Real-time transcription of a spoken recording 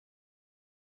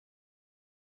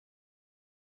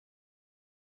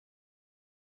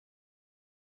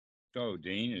So,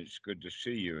 Dean, it's good to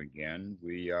see you again.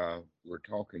 We were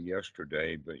talking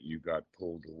yesterday, but you got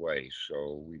pulled away,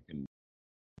 so we can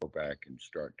go back and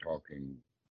start talking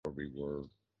where we were.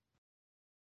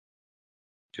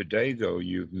 Today, though,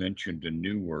 you've mentioned a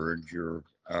new word. You're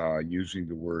using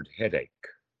the word headache,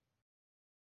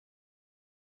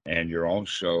 and you're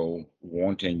also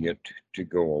wanting it to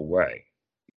go away.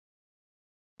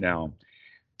 Now,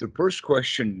 the first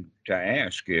question to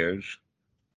ask is,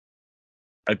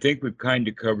 I think we've kind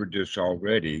of covered this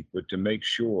already, but to make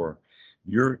sure,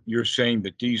 you're saying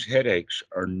that these headaches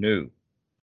are new,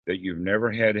 that you've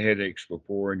never had headaches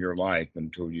before in your life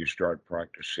until you start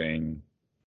practicing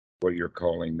what you're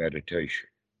calling meditation.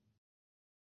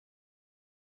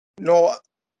 No,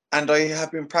 and I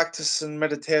have been practicing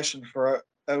meditation for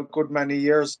a good many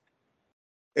years.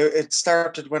 It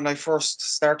started when I first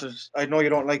started. I know you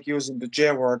don't like using the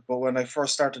J word, but when I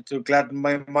first started to gladden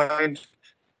my mind,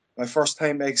 my first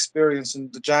time experiencing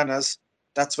the jhanas,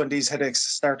 that's when these headaches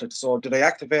started. So, did I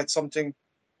activate something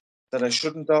that I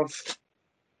shouldn't have?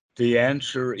 The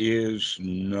answer is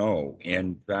no.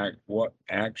 In fact, what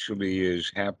actually is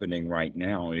happening right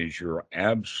now is you're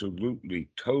absolutely,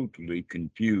 totally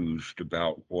confused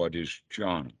about what is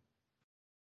jhana.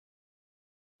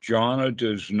 Jhana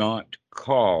does not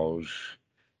cause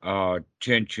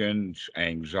tensions,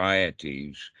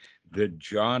 anxieties. The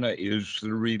jhana is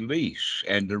the release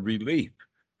and the relief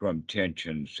from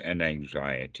tensions and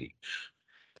anxieties.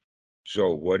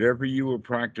 So whatever you were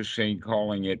practicing,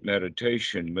 calling it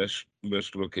meditation,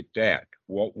 let's look at that.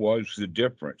 What was the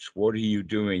difference? What are you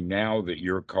doing now that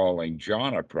you're calling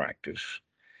jhana practice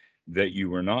that you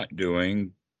were not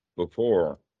doing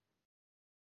before?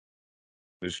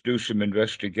 Let's do some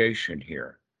investigation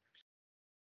here.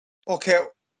 Okay,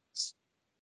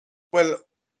 well,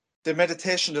 the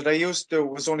meditation that I used to do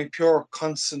was only pure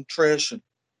concentration.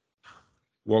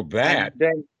 Well, And that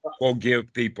then, will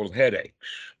give people headaches.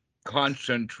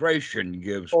 Concentration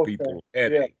gives okay, people yeah,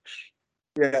 headaches.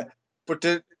 yeah. But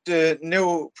the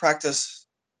new practice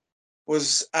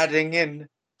was adding in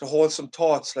the wholesome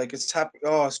thoughts, like it's happy.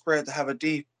 Oh, it's great to have a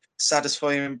deep,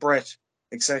 satisfying breath,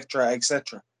 etc.,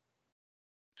 etc.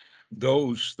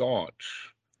 Those thoughts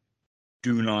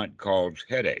do not cause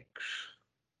headaches.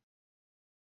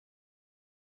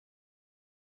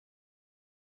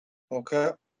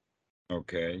 Okay.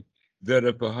 Okay. That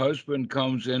if a husband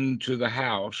comes into the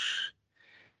house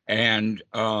and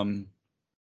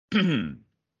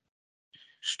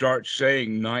starts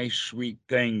saying nice, sweet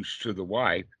things to the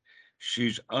wife,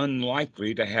 she's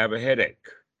unlikely to have a headache.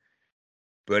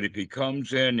 But if he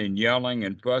comes in and yelling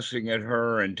and fussing at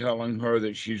her and telling her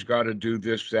that she's got to do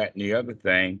this, that, and the other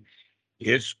thing,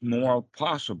 it's more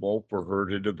possible for her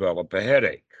to develop a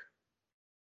headache,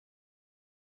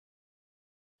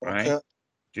 right? Okay.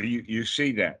 Do you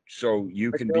see that? So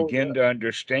you I can do, begin yeah. to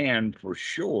understand for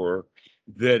sure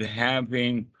that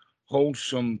having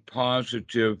wholesome,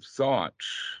 positive thoughts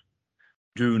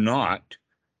do not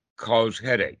cause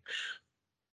headaches.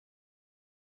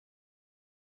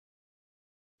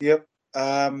 Yep.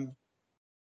 Um.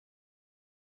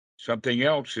 Something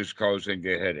else is causing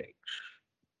the headaches.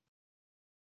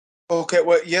 Okay.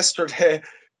 Well, yesterday,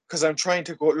 because I'm trying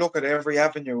to go look at every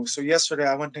avenue. So yesterday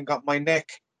I went and got my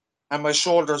neck and my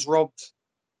shoulders rubbed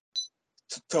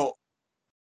to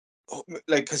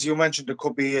like, because you mentioned it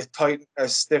could be a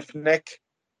stiff neck.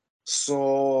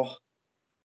 So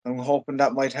I'm hoping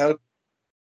that might help.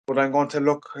 But I'm going to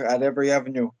look at every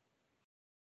avenue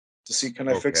to see can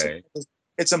I fix it. Okay.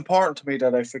 It's important to me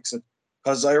that I fix it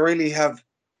because I really have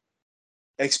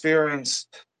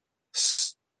experienced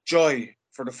joy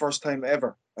for the first time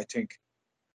ever, I think.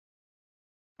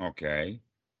 Okay.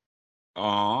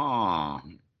 Ah,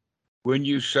 when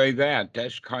you say that,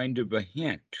 that's kind of a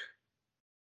hint.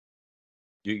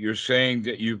 You're saying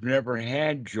that you've never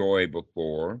had joy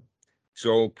before.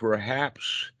 So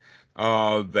perhaps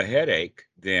the headache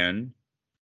then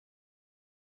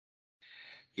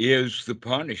is the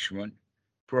punishment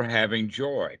for having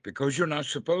joy because you're not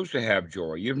supposed to have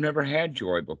joy. You've never had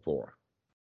joy before.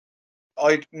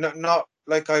 Not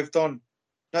like I've done.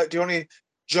 Not, the only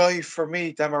joy for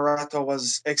me, Demerata,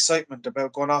 was excitement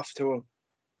about going off to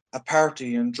a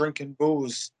party and drinking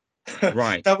booze.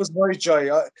 Right. That was my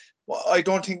joy. I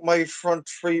don't think my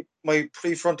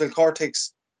prefrontal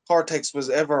cortex was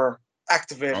ever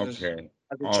activated Okay.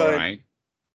 as a All child. right.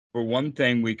 For one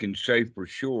thing, we can say for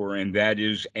sure, and that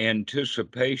is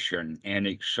anticipation and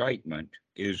excitement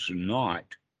is not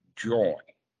joy.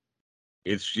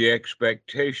 It's the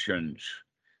expectations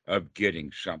of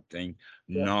getting something,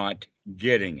 Yeah. not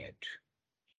getting it.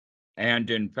 And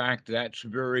in fact, that's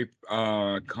very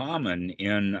common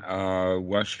in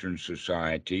Western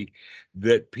society,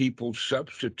 that people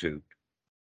substitute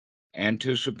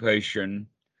anticipation,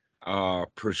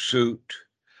 pursuit,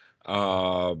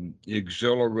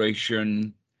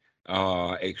 exhilaration,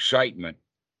 excitement,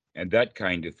 and that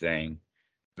kind of thing.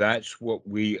 That's what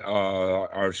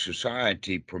our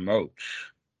society promotes.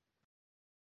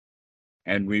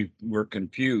 And we're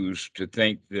confused to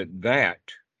think that that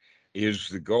is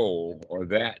the goal, or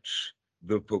that's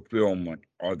the fulfillment,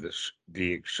 or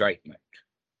the excitement.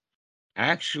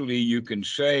 Actually, you can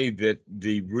say that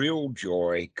the real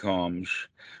joy comes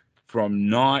from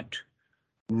not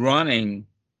running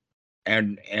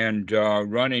and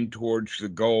running towards the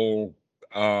goal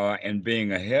and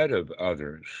being ahead of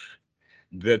others.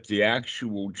 That the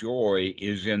actual joy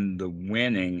is in the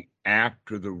winning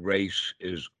after the race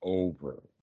is over.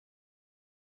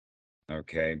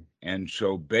 Okay. And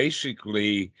so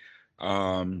basically,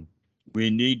 um, we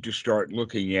need to start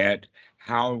looking at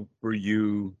how for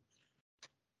you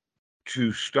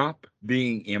to stop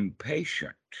being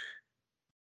impatient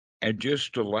and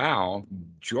just allow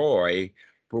joy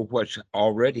for what's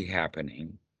already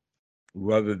happening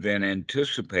rather than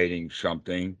anticipating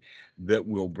something that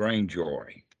will bring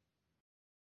joy.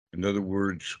 In other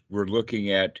words, we're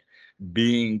looking at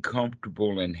being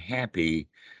comfortable and happy,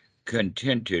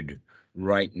 contented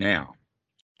right now.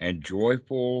 And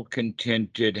joyful,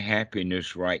 contented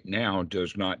happiness right now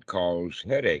does not cause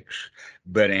headaches,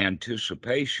 but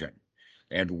anticipation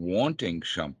and wanting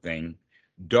something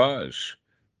does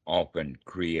often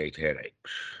create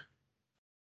headaches.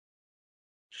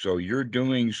 So you're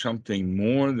doing something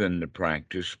more than the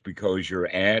practice because you're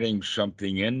adding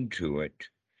something into it,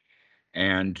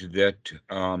 and that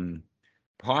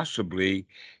possibly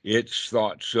it's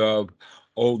thoughts of,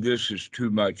 oh, this is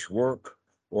too much work,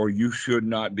 or you should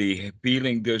not be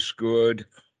feeling this good,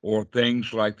 or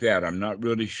things like that. I'm not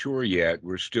really sure yet.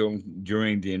 We're still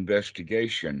during the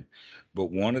investigation.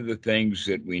 But one of the things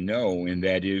that we know, and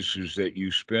that is that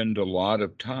you spend a lot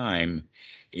of time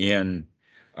in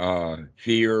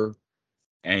fear,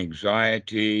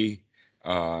 anxiety,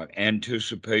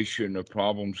 anticipation of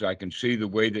problems. I can see the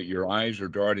way that your eyes are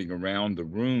darting around the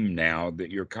room now, that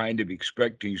you're kind of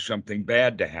expecting something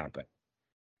bad to happen.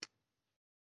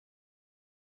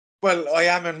 Well, I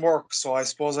am in work, so I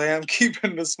suppose I am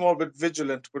keeping a small bit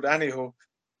vigilant. But anyhow,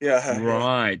 yeah, yeah.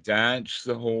 Right, that's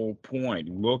the whole point.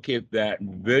 Look at that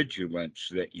vigilance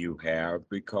that you have,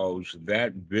 because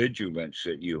that vigilance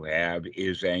that you have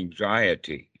is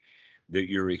anxiety,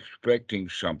 that you're expecting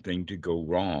something to go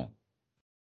wrong.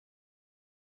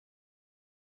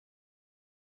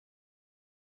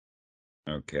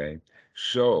 Okay,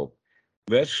 so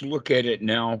let's look at it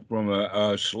now from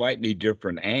a slightly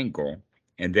different angle,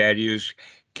 and that is,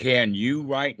 can you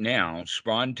right now,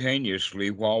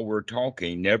 spontaneously, while we're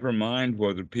talking, never mind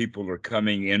whether people are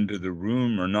coming into the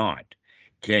room or not,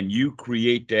 can you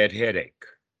create that headache?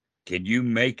 Can you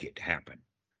make it happen?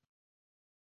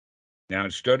 Now,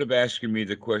 instead of asking me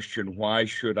the question, why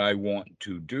should I want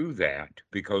to do that?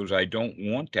 Because I don't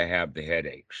want to have the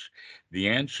headaches. The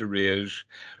answer is,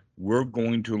 we're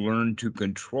going to learn to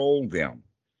control them.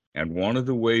 And one of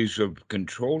the ways of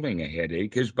controlling a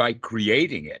headache is by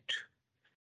creating it.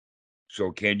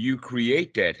 So, can you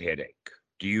create that headache?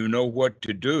 Do you know what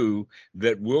to do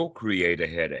that will create a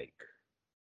headache?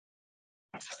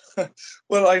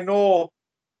 Well, I know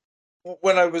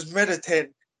when I was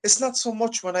meditating, it's not so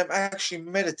much when I'm actually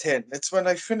meditating, it's when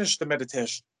I finish the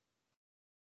meditation,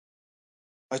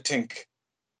 I think.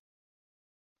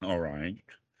 All right.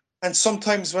 And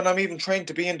sometimes when I'm even trying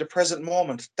to be in the present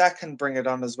moment, that can bring it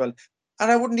on as well.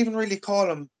 And I wouldn't even really call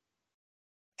them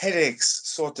headaches,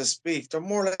 so to speak. They're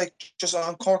more like just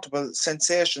uncomfortable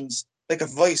sensations, like a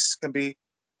voice can be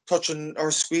touching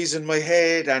or squeezing my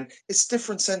head, and it's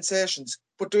different sensations.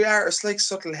 But it's like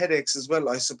subtle headaches as well,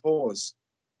 I suppose.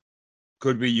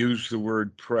 Could we use the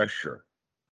word pressure?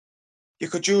 You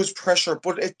could use pressure,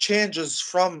 but it changes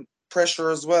from pressure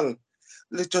as well.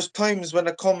 Like there's times when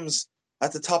it comes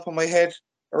at the top of my head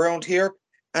around here,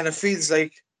 and it feels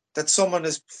like that someone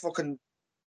is fucking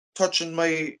touching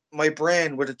my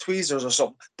brain with a tweezers or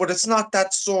something. But it's not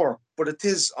that sore, but it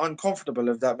is uncomfortable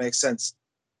if that makes sense.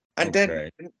 And then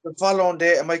Okay. the following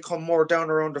day, it might come more down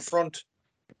around the front,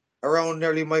 around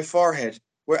nearly my forehead,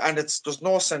 where and there's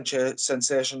no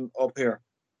sensation up here.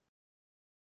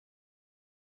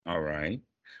 All right.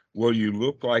 Well, you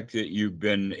look like that you've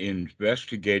been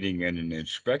investigating and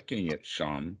inspecting it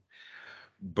some.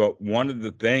 But one of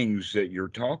the things that you're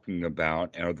talking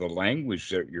about, or the language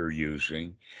that you're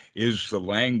using, is the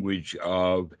language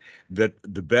of that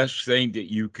the best thing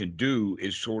that you can do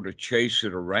is sort of chase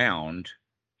it around,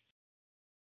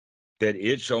 that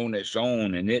it's on its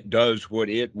own and it does what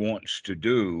it wants to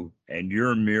do, and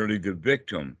you're merely the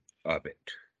victim of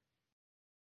it.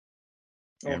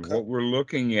 And Okay. what we're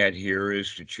looking at here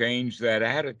is to change that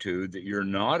attitude that you're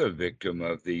not a victim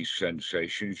of these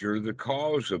sensations. You're the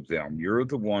cause of them. You're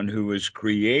the one who is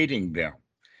creating them.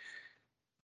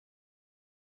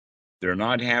 They're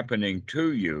not happening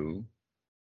to you.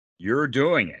 You're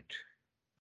doing it.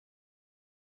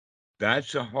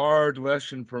 That's a hard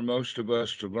lesson for most of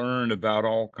us to learn about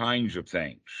all kinds of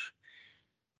things,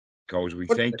 because we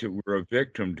But think that we're a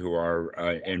victim to our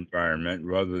environment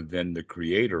rather than the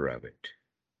creator of it.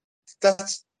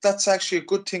 that's actually a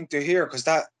good thing to hear, because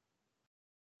that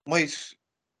might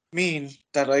mean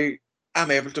that I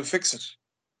am able to fix it.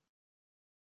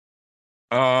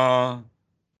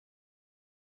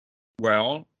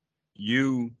 Well,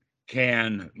 you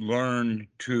can learn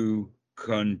to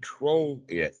control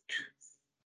it.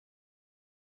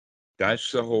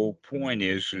 That's the whole point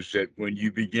is that when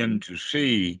you begin to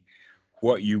see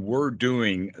what you were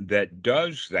doing that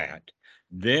does that,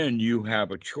 then you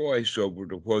have a choice over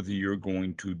to whether you're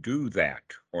going to do that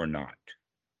or not.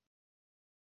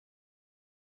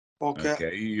 Okay.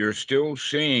 Okay, you're still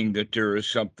seeing that there is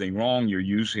something wrong. You're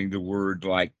using the word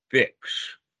like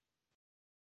fix,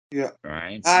 Yeah.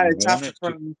 right? Ah, You it's want after it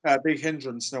to, turning a big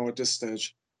hindrance now at this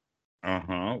stage.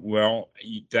 well,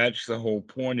 that's the whole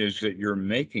point, is that you're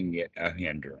making it a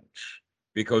hindrance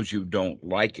because you don't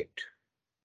like it.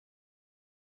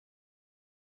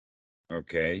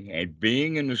 Okay, and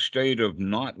being in a state of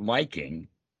not liking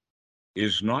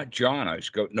is not jhana. It's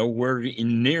got nowhere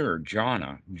near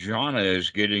jhana. Jhana is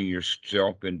getting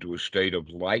yourself into a state of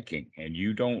liking, and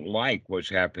you don't like what's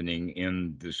happening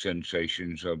in the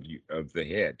sensations of the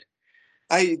head.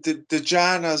 The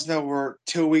jhanas now were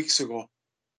 2 weeks ago,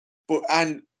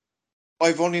 and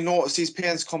I've only noticed these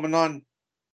pains coming on.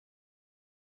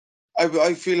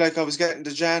 I feel like I was getting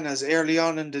the jhanas early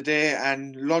on in the day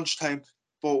and lunchtime,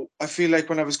 but I feel like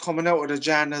when I was coming out of the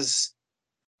jhanas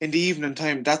in the evening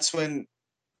time, that's when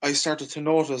I started to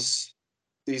notice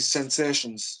these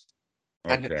sensations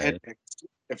and Okay. headaches,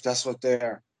 if that's what they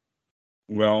are.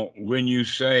 Well, when you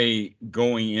say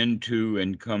going into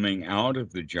and coming out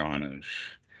of the jhanas,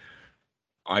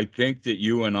 I think that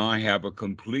you and I have a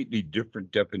completely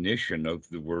different definition of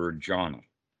the word jhana.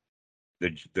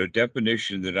 The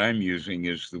definition that I'm using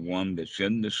is the one that's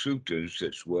in the suttas,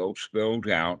 that's well spelled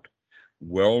out,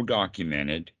 well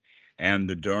documented, and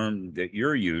the term that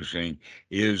you're using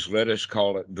is, let us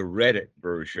call it, the Reddit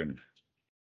version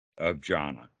of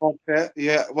jhana, Okay,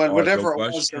 yeah. Well, or whatever it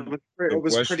was, the it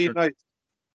was pretty Western. nice,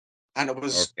 and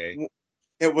Okay,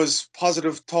 it was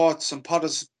positive thoughts and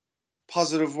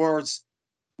positive words,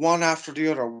 one after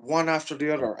the other, one after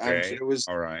the other, and okay, it was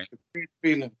all right. a great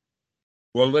feeling.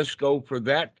 Well, let's go for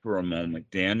that for a moment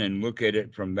then and look at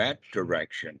it from that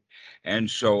direction. And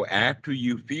so after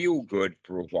you feel good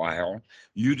for a while,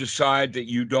 you decide that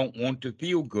you don't want to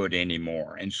feel good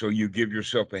anymore. And so you give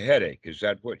yourself a headache. Is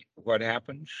that what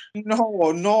happens?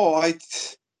 No, no,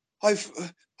 I've,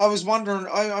 I was wondering.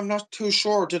 I'm not too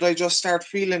sure. Did I just start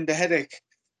feeling the headache,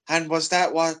 and was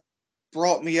that what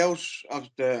brought me out of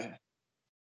the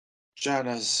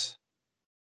jhanas?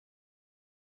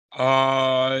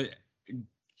 Uh,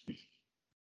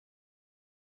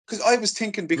 Because I was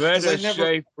thinking, let because I us never.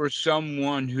 say for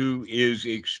someone who is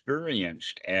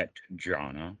experienced at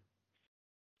jhana,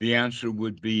 the answer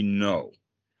would be no.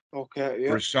 Okay, yeah,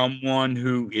 For someone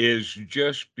who is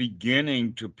just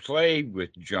beginning to play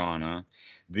with jhana,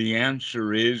 the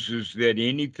answer is that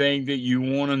anything that you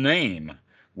want to name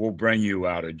will bring you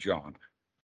out of jhana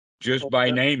just by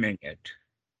okay. naming it.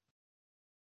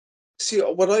 See,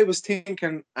 what I was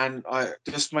thinking, and I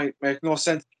this might make no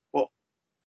sense, but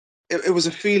it was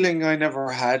a feeling I never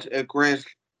had, a great,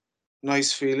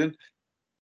 nice feeling.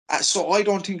 So I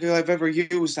don't think I've ever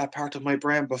used that part of my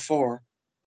brain before.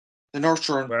 The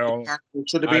nurturing, the Well, part that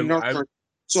should have I been I nurtured.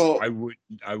 So, I would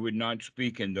I would not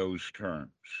speak in those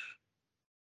terms.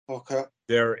 okay,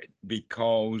 There,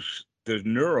 because the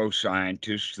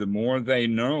neuroscientists, the more they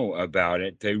know about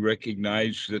it, they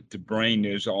recognize that the brain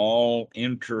is all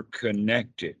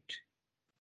interconnected.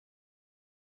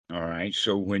 All right.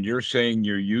 So when you're saying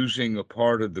you're using a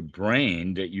part of the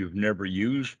brain that you've never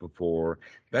used before,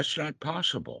 that's not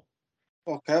possible.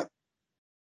 okay.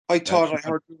 I thought That's I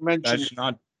not heard you mention that's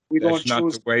not we that's don't not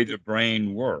choose. the way the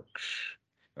brain works.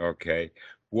 Okay.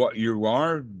 What you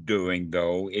are doing,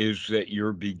 though, is that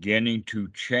you're beginning to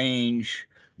change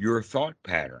your thought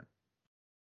pattern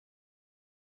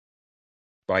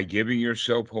by giving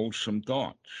yourself wholesome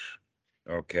thoughts.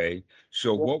 Okay.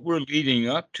 So Yeah. what we're leading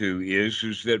up to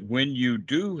is that when you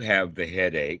do have the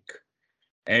headache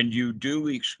and you do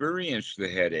experience the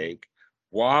headache,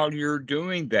 while you're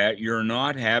doing that, you're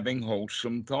not having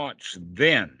wholesome thoughts.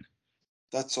 Then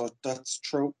That's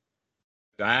true.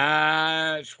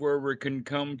 that's where we can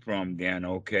come from then.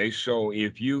 Okay. So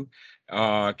if you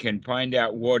can find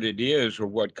out what it is or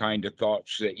what kind of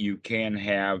thoughts that you can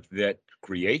have that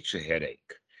creates a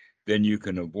headache, then you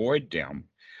can avoid them.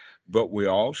 But we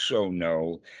also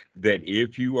know that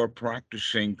if you are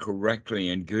practicing correctly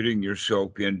and getting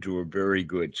yourself into a very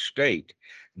good state,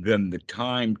 then the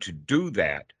time to do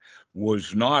that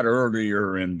was not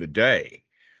earlier in the day.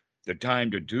 The time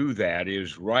to do that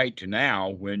is right now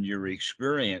when you're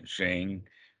experiencing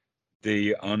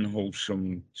the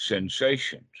unwholesome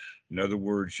sensations. In other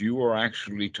words, you are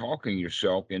actually talking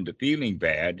yourself into feeling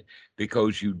bad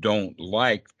because you don't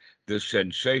like the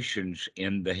sensations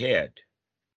in the head.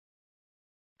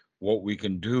 What we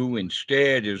can do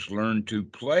instead is learn to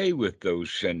play with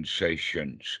those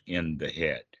sensations in the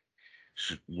head.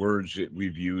 Words that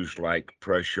we've used like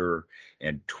pressure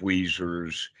and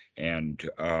tweezers and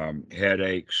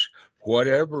headaches,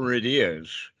 whatever it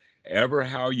is, ever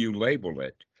how you label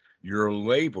it, you're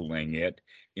labeling it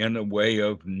in a way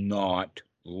of not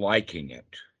liking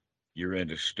it. You're in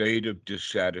a state of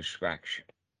dissatisfaction.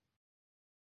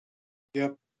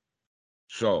 Yep.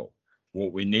 So,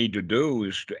 what we need to do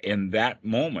is to, in that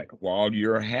moment, while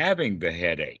you're having the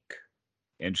headache,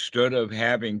 instead of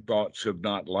having thoughts of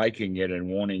not liking it and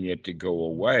wanting it to go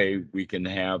away, we can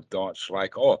have thoughts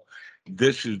like, oh,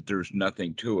 there's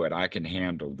nothing to it. I can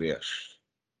handle this.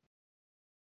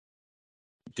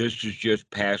 This is just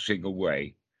passing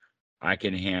away. I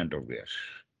can handle this.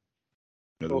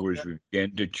 In other Okay. words, we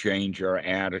begin to change our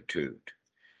attitude.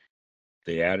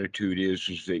 The attitude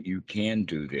is that you can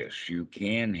do this, you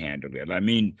can handle it. I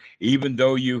mean, even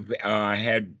though you've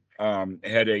had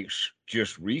headaches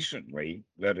just recently,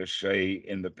 let us say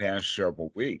in the past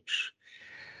several weeks,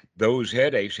 those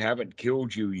headaches haven't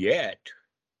killed you yet.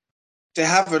 They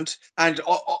haven't, and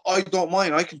I don't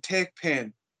mind. I can take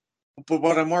pain, but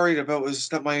what I'm worried about is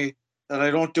that I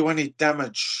don't do any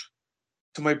damage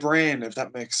to my brain, if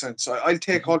that makes sense. I'll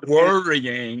take all the pain.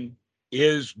 Worrying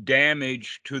is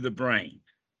damage to the brain.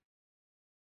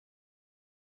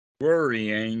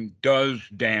 Worrying does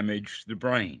damage the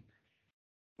brain.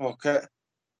 Okay.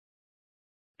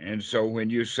 And so when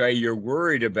you say you're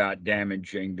worried about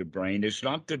damaging the brain, it's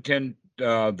not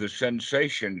the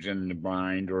sensations in the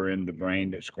mind or in the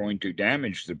brain that's going to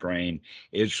damage the brain.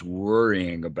 It's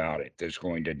worrying about it that's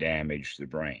going to damage the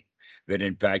brain. That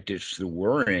in fact, it's the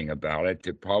worrying about it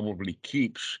that probably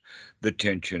keeps the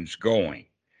tensions going.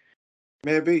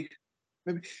 Maybe,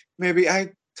 maybe, maybe.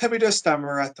 Tell me this,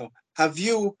 Damaretto. Have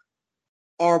you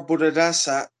or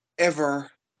Buddhadasa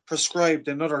ever prescribed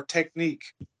another technique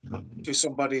to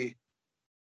somebody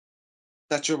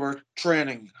that you were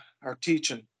training or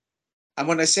teaching? And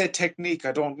when I say technique,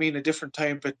 I don't mean a different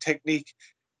type of technique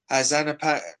as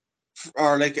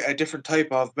or like a different type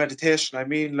of meditation. I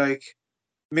mean like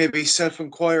maybe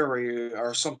self-inquiry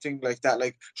or something like that.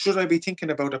 Like, should I be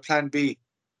thinking about a plan B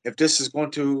if this is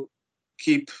going to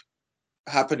keep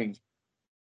happening?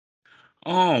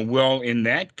 Oh, well, in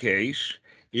that case,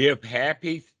 if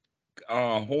happy,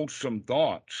 wholesome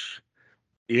thoughts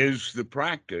is the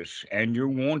practice and you're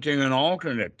wanting an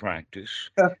alternate practice,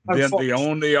 And then the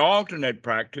only alternate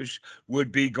practice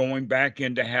would be going back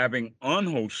into having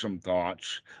unwholesome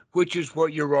thoughts, which is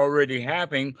what you're already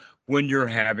having when you're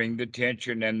having the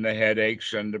tension and the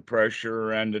headaches and the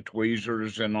pressure and the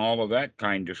tweezers and all of that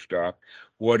kind of stuff.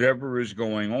 Whatever is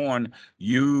going on,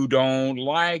 you don't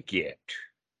like it.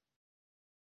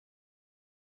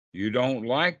 You don't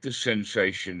like the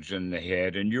sensations in the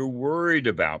head and you're worried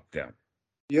about them.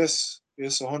 yes,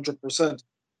 yes, 100%.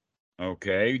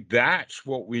 Okay, that's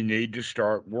what we need to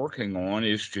start working on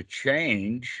is to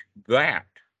change that.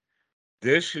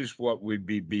 This is what would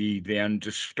be then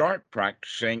to start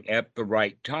practicing at the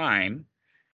right time.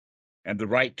 And the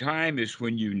right time is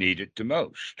when you need it the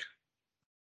most.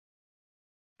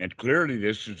 And clearly,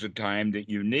 this is the time that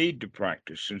you need to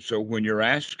practice. And so, when you're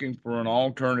asking for an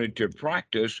alternative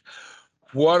practice,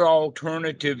 what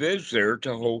alternative is there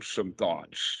to wholesome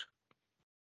thoughts?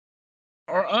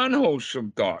 Are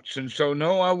unwholesome thoughts. And so,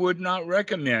 no, I would not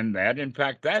recommend that. In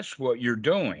fact, that's what you're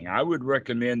doing. I would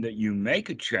recommend that you make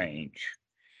a change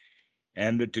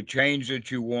And that the change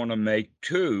that you want to make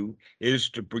too is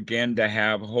to begin to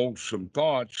have wholesome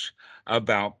thoughts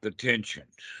about the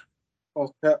tensions.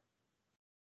 Okay.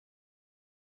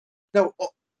 Now,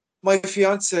 my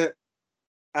fiance,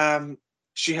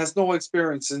 she has no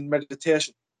experience in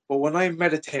meditation, but when I'm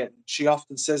meditating, she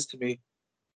often says to me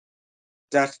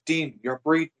that, Dean, your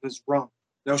breathing is wrong.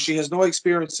 Now, she has no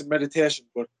experience in meditation,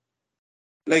 but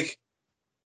like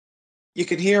you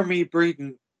can hear me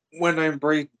breathing when I'm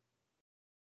breathing.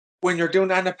 When you're doing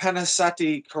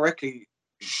anapanasati correctly,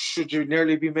 should you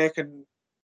nearly be making,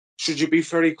 should you be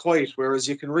very quiet, whereas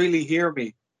you can really hear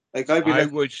me? Like I'd be I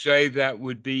like, would say that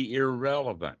would be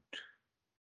irrelevant.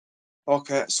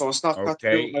 okay, so it's not got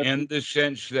to do Okay, with my in the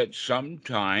sense that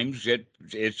sometimes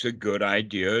it's a good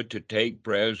idea to take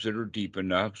breaths that are deep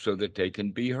enough so that they can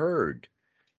be heard.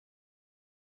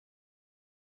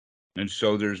 And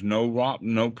so there's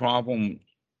no problem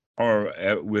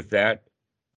or with that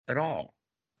at all.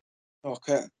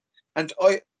 okay. And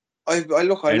I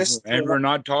look, I listen to a And lot. we're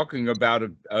not talking about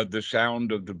the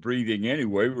sound of the breathing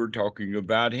anyway. We're talking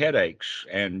about headaches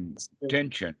and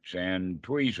tensions and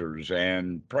tweezers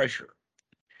and pressure.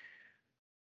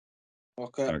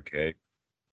 Okay, Okay.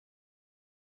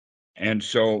 And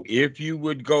so if you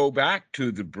would go back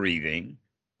to the breathing,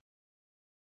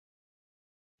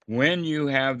 when you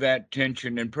have that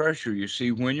tension and pressure, you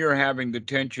see, when you're having the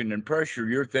tension and pressure,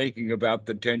 you're thinking about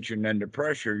the tension and the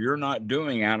pressure. You're not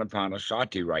doing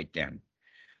anapanasati right then,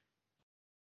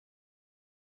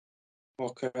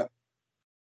 okay.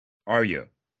 are you?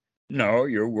 No,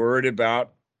 you're worried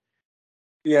about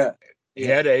Yeah, yeah.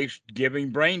 headaches giving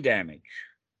brain damage.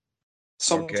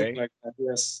 Something Okay. like that,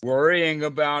 yes. Worrying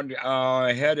about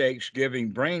headaches giving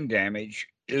brain damage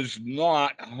is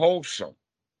not wholesome.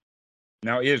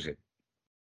 Now, is it?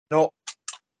 No,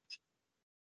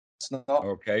 it's not.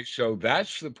 Okay, so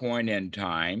that's the point in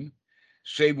time.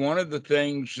 See, one of the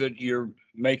things that you're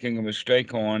making a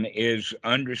mistake on is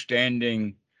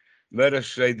understanding, let us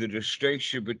say, the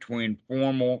distinction between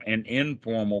formal and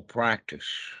informal practice.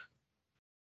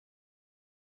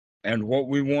 And what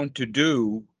we want to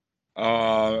do,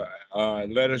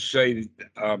 let us say,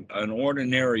 an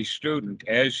ordinary student,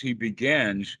 as he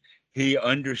begins, he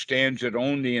understands it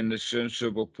only in the sense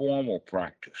of a formal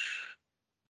practice.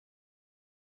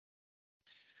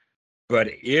 But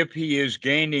if he is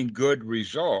gaining good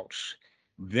results,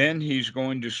 then he's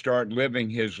going to start living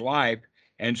his life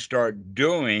and start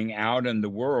doing out in the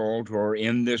world or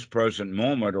in this present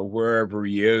moment or wherever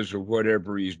he is or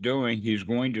whatever he's doing, he's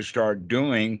going to start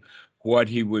doing what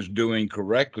he was doing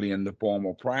correctly in the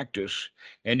formal practice,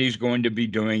 and he's going to be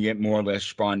doing it more or less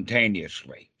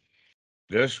spontaneously.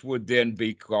 This would then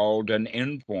be called an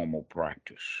informal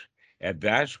practice. And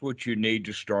that's what you need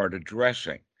to start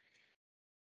addressing.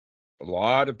 A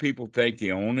lot of people think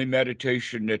the only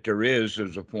meditation that there is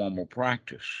a formal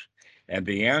practice. And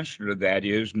the answer to that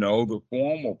is no, the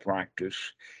formal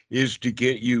practice is to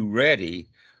get you ready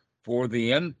for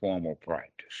the informal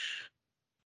practice.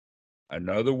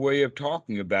 Another way of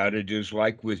talking about it is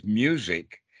like with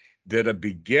music, that a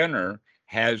beginner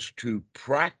has to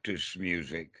practice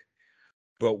music,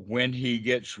 but when he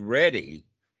gets ready,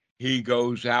 he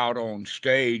goes out on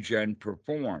stage and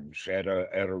performs at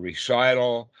a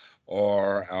recital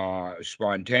or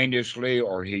spontaneously,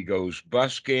 or he goes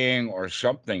busking or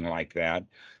something like that,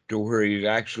 to where he's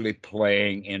actually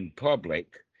playing in public.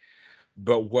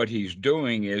 But what he's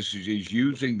doing is he's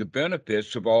using the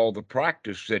benefits of all the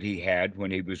practice that he had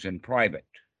when he was in private.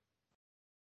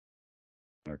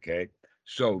 Okay.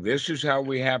 So this is how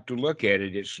we have to look at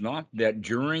it. It's not that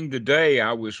during the day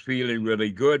I was feeling really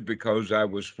good because I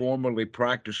was formally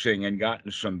practicing and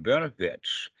gotten some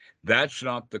benefits. That's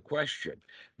not the question.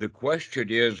 The question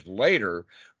is later,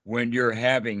 when you're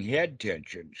having head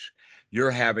tensions,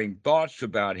 you're having thoughts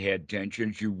about head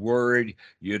tensions, you're worried,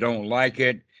 you don't like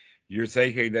it, you're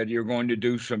thinking that you're going to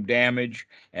do some damage.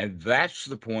 And that's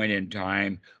the point in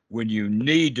time when you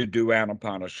need to do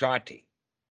anapanasati.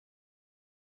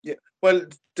 Yeah. Well,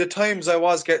 the times I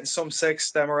was getting some sex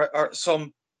stem or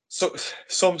some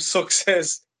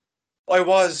success, I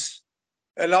was,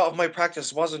 a lot of my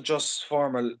practice wasn't just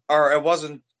formal, or it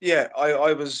wasn't. Yeah,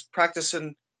 I was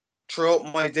practicing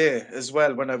throughout my day as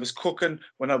well. When I was cooking,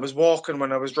 when I was walking,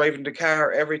 when I was driving the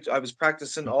car, I was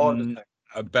practicing all the time.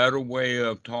 A better way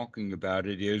of talking about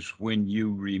it is when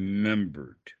you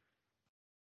remembered.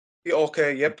 Yeah,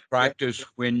 okay, yep. Practice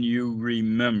when you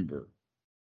remember.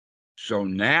 So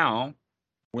now,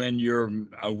 when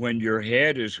your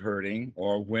head is hurting,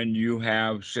 or when you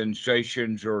have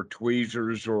sensations or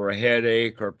tweezers or a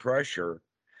headache or pressure,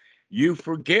 you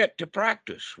forget to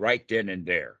practice right then and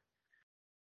there.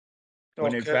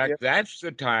 when in Okay, yeah. fact that's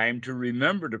the time to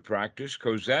remember to practice,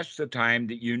 because that's the time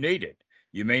that you need it.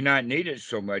 You may not need it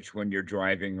so much when you're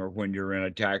driving or when you're in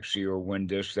a taxi or when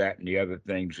this, that, and the other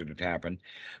things that have happened,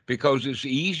 because it's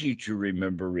easy to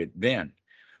remember it then.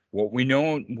 What we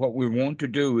know, what we want to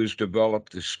do is develop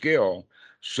the skill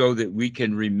so that we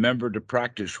can remember to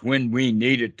practice when we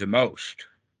need it the most.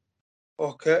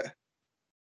 Okay.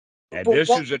 And But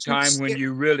this what is a would you time when say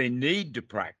you really need to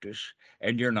practice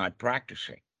and you're not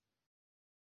practicing.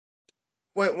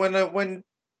 when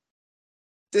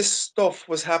this stuff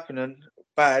was happening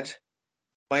bad?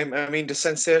 I mean the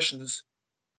sensations.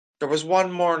 There was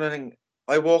one morning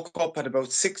I woke up at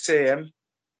about 6 a.m.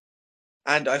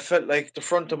 and I felt like the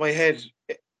front of my head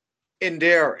in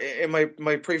there in my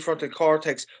prefrontal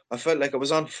cortex, I felt like it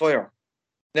was on fire.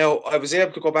 Now I was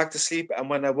able to go back to sleep, and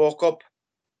when I woke up,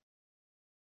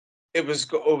 it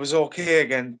was okay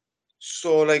again.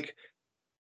 So like,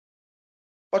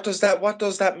 what does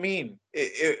that mean?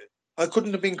 I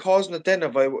couldn't have been causing it then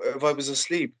if I was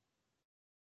asleep.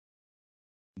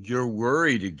 You're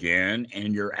worried again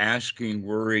and you're asking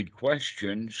worried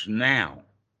questions now.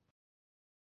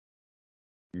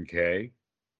 Okay?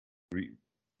 Re-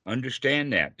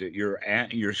 Understand that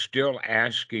you're still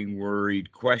asking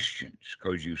worried questions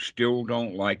because you still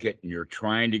don't like it and you're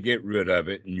trying to get rid of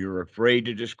it and you're afraid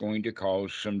that it's going to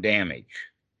cause some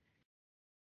damage,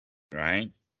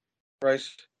 right?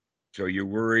 Right. So you're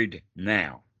worried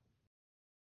now.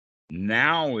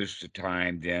 Now is the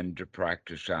time then to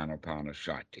practice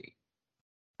Anapanasati.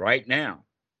 Right now.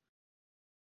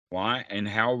 Why and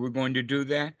how are we going to do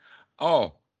that?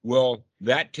 Oh, well,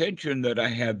 that tension that I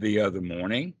had the other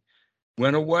morning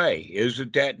went away.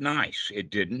 Isn't that nice? It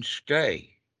didn't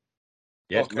stay.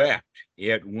 It Okay. left.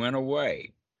 It went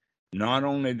away. Not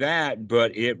only that,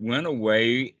 but it went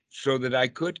away so that I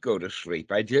could go to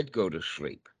sleep. I did go to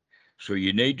sleep. So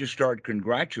you need to start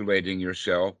congratulating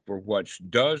yourself for what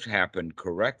does happen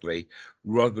correctly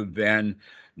rather than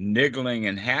niggling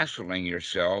and hassling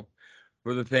yourself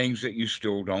for the things that you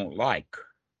still don't like.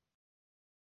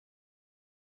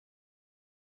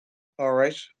 All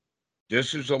right.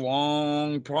 This is a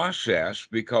long process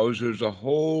because there's a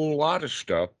whole lot of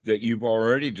stuff that you've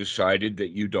already decided that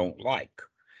you don't like,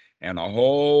 and a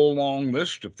whole long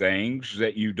list of things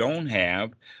that you don't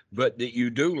have, but that you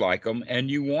do like them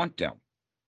and you want them.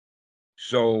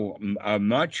 So,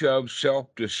 much of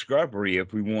self discovery,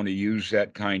 if we want to use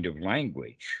that kind of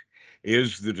language,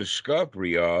 is the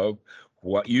discovery of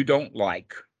what you don't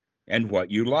like and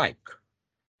what you like.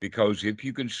 Because if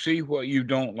you can see what you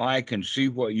don't like and see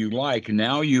what you like,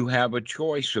 now you have a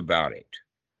choice about it.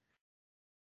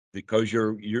 Because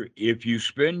you're if you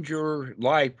spend your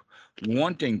life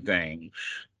wanting things,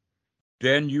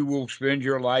 then you will spend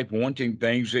your life wanting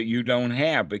things that you don't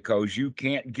have because you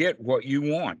can't get what you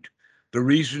want. The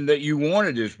reason that you want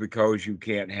it is because you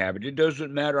can't have it. It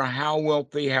doesn't matter how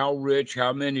wealthy, how rich,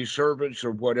 how many servants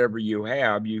or whatever you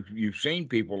have. You've seen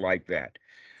people like that.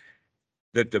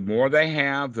 That the more they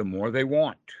have, the more they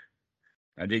want.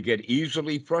 And they get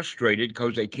easily frustrated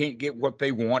because they can't get what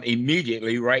they want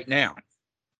immediately right now.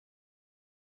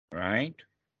 Right?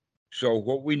 So,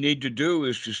 what we need to do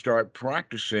is to start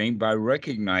practicing by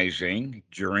recognizing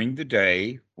during the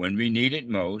day when we need it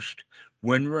most,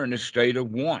 when we're in a state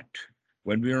of want,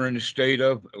 when we're in a state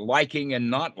of liking and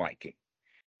not liking.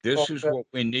 This is Okay. what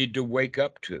we need to wake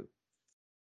up to,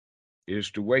 is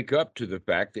to wake up to the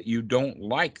fact that you don't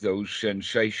like those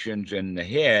sensations in the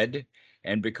head.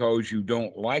 And because you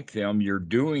don't like them, you're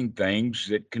doing things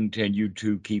that continue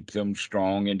to keep them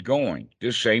strong and going.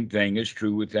 The same thing is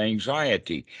true with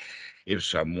anxiety. If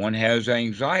someone has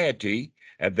anxiety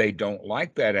and they don't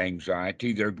like that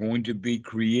anxiety, they're going to be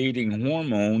creating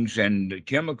hormones and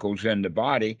chemicals in the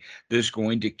body that's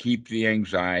going to keep the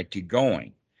anxiety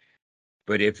going.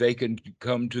 But if they can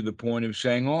come to the point of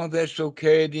saying, oh, that's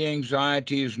okay, the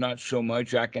anxiety is not so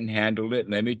much, I can handle it.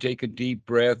 Let me take a deep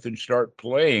breath and start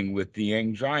playing with the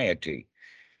anxiety.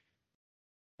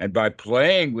 And by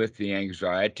playing with the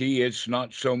anxiety, it's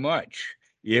not so much.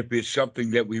 If it's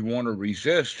something that we want to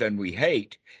resist and we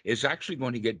hate, it's actually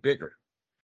going to get bigger.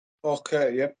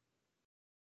 Okay. Yep.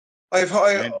 I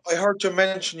And I heard you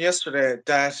mention yesterday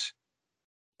that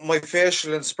my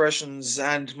facial expressions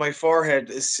and my forehead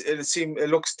it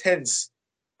looks tense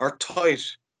or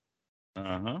tight.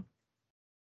 uh-huh.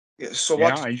 Yeah, so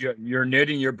what? Yeah, and you're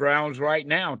knitting your brows right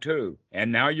now too.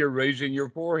 And now you're raising your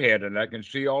forehead, and I can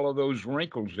see all of those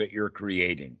wrinkles that you're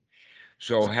creating.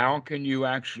 So how can you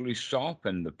actually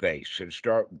soften the face and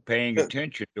start paying Yeah,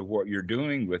 attention to what you're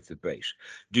doing with the face?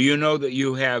 Do you know that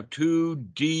you have two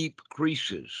deep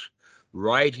creases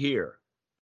right here?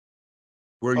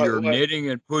 where I, you're well, knitting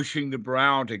and pushing the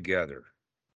brow together.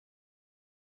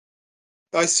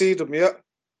 I see them, yeah.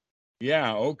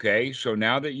 Yeah, okay. So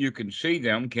now that you can see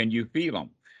them, can you feel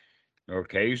them?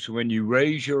 Okay, so when you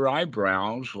raise your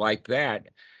eyebrows like that,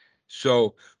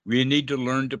 so we need to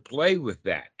learn to play with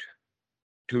that,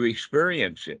 to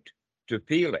experience it, to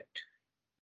feel it.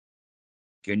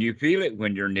 Can you feel it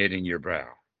when you're knitting your brow?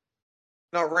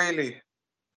 Not really.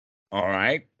 All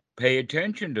right, pay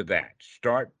attention to that.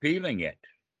 Start feeling it.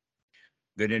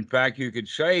 That in fact, you could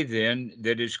say then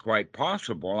that it's quite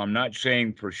possible. I'm not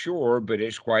saying for sure, but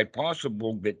it's quite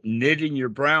possible that knitting your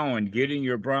brow and getting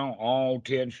your brow all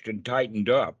tensed and tightened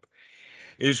up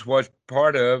is what's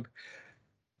part of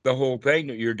the whole thing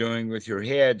that you're doing with your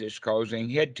head that's causing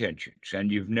head tensions. And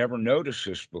you've never noticed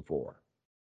this before.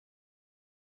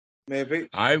 Maybe.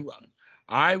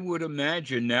 I would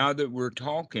imagine now that we're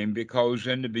talking, because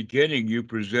in the beginning you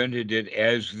presented it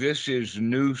as this is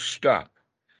new stuff.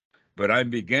 But I'm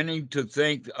beginning to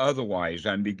think otherwise.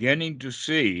 I'm beginning to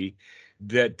see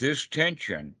that this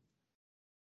tension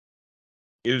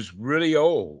is really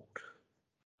old,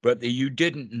 but that you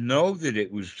didn't know that it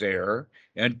was there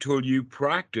until you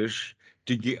practice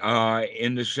to get,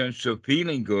 in the sense of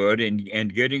feeling good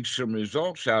and getting some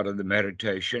results out of the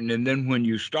meditation. And then when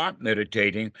you stop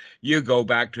meditating, you go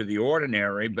back to the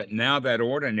ordinary, but now that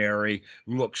ordinary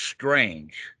looks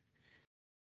strange.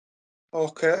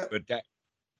 Okay.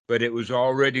 But it was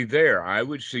already there. I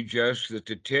would suggest that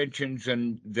the tensions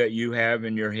that you have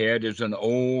in your head is an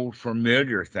old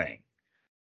familiar thing,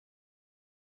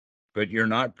 but you're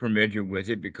not familiar with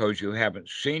it because you haven't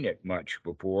seen it much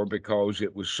before, because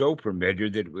it was so familiar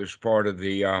that it was part of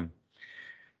the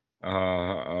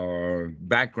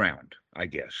background, I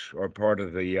guess, or uh, part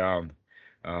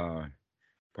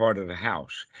of the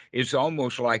house. It's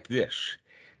almost like this: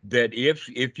 that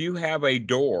if you have a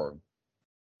door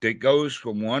that goes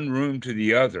from one room to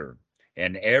the other.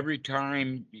 And every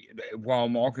time while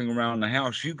walking around the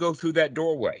house, you go through that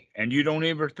doorway and you don't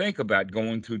ever think about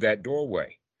going through that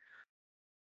doorway.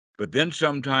 But then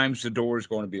sometimes the door is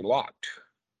going to be locked.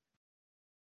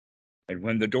 And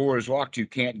when the door is locked, you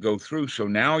can't go through. So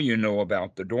now you know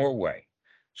about the doorway.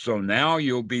 So now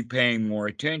you'll be paying more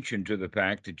attention to the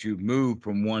fact that you've moved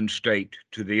from one state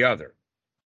to the other.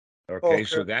 Okay, Okay.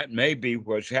 so that may be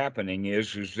what's happening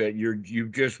is that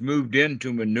you've just moved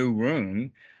into a new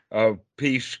room of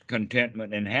peace,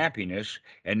 contentment, and happiness.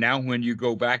 And now when you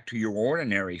go back to your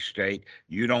ordinary state,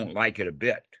 you don't like it a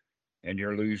bit. And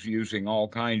you're using all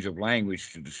kinds of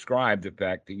language to describe the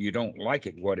fact that you don't like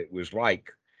it, what it was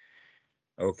like.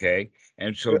 Okay.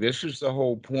 And so Yeah. this is the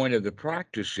whole point of the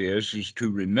practice is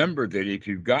to remember that if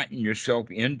you've gotten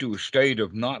yourself into a state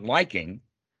of not liking,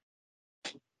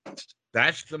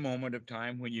 that's the moment of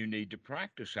time when you need to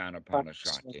practice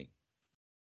Anapanasati.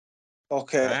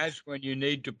 Okay. That's when you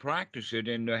need to practice it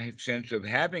in the sense of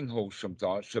having wholesome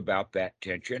thoughts about that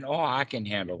tension. Oh, I can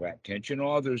handle that tension.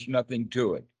 Oh, there's nothing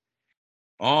to it.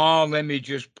 Oh, let me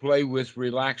just play with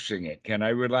relaxing it. Can I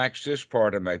relax this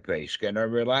part of my face? Can I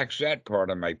relax that part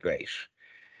of my face?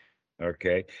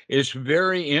 Okay. It's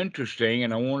very interesting.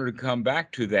 And I wanted to come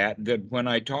back to that when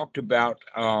I talked about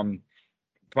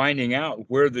finding out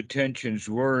where the tensions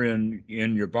were in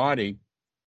your body,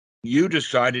 you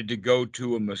decided to go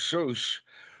to a masseuse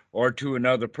or to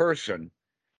another person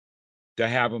to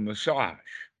have a massage,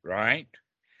 right?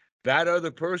 That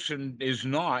other person is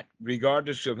not,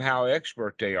 regardless of how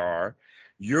expert they are,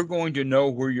 you're going to know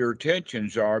where your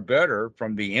tensions are better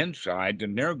from the inside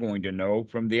than they're going to know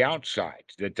from the outside.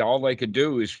 That all they could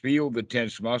do is feel the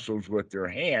tense muscles with their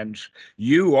hands.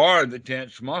 You are the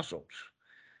tense muscles.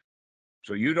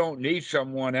 So you don't need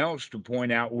someone else to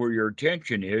point out where your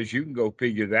tension is. You can go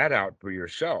figure that out for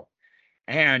yourself.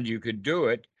 And you could do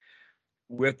it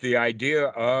with the idea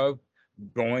of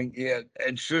going in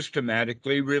and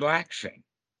systematically relaxing.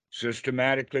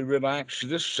 Systematically relax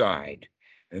this side,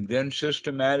 and then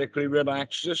systematically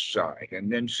relax this side,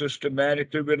 and then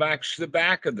systematically relax the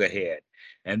back of the head,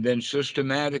 and then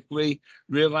systematically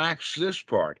relax this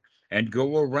part, and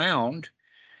go around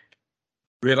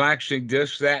relaxing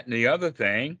this, that, and the other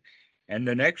thing. And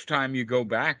the next time you go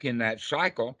back in that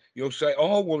cycle, you'll say,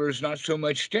 oh, well, there's not so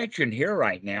much tension here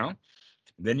right now.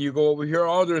 Then you go over here,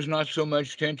 oh, there's not so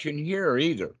much tension here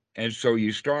either. And so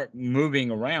you start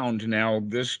moving around. Now,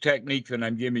 this technique that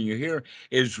I'm giving you here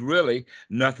is really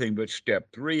nothing but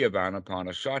step 3 of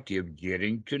Anapanasati, of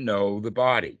getting to know the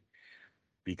body,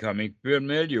 becoming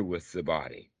familiar with the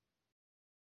body,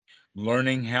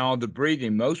 learning how the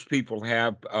breathing. Most people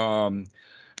have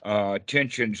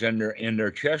tensions in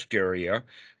their chest area,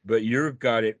 but you've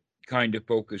got it kind of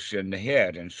focus in the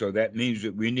head. And so that means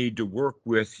that we need to work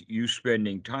with you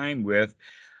spending time with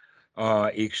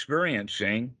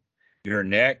experiencing your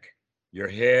neck, your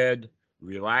head,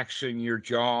 relaxing your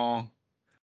jaw,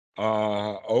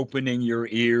 opening your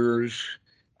ears,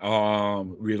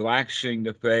 relaxing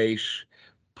the face,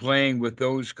 playing with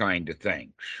those kind of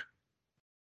things.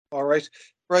 All right.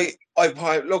 Right.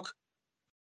 Look,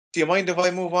 do you mind if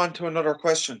I move on to another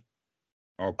question?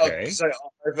 Okay.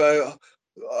 Because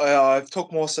I've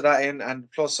took most of that in,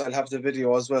 and plus I'll have the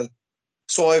video as well.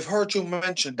 So I've heard you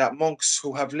mention that monks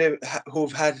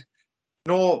who've had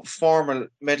no formal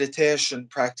meditation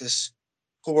practice,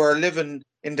 who were living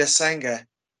in the Sangha,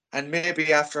 and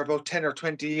maybe after about 10 or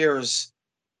 20 years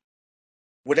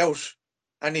without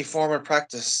any formal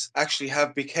practice, actually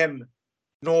have become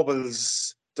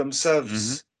nobles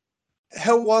themselves.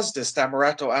 How was this,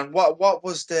 Dhammarato, and what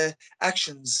was the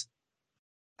actions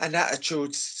and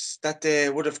attitudes that they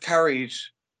would have carried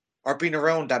or been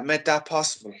around that made that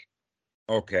possible?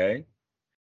 Okay.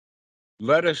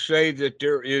 Let us say that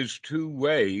there is two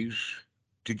ways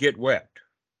to get wet.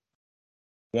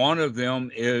 One of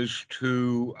them is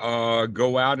to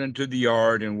go out into the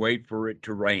yard and wait for it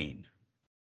to rain.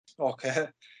 Okay.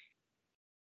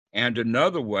 And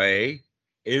another way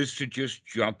is to just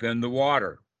jump in the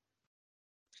water.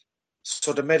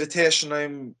 So the meditation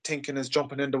I'm thinking is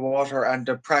jumping in the water, and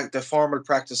the formal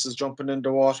practice is jumping in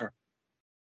the water.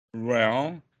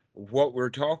 Well, what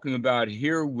we're talking about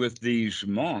here with these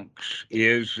monks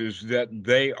is that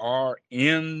they are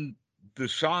in the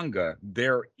Sangha,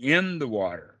 they're in the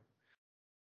water.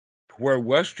 Where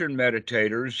Western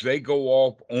meditators, they go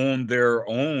off on their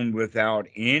own without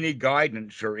any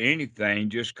guidance or anything,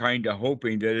 just kind of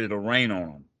hoping that it'll rain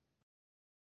on them.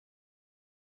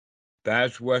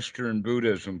 That's Western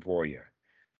Buddhism for you.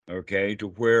 Okay, to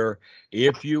where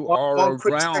if you One are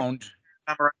quick second,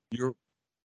 around, you're,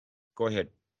 go ahead.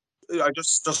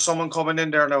 there's someone coming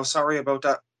in there now. Sorry about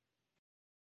that.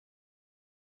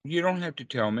 You don't have to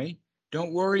tell me.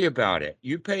 Don't worry about it.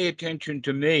 You pay attention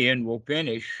to me and we'll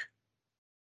finish.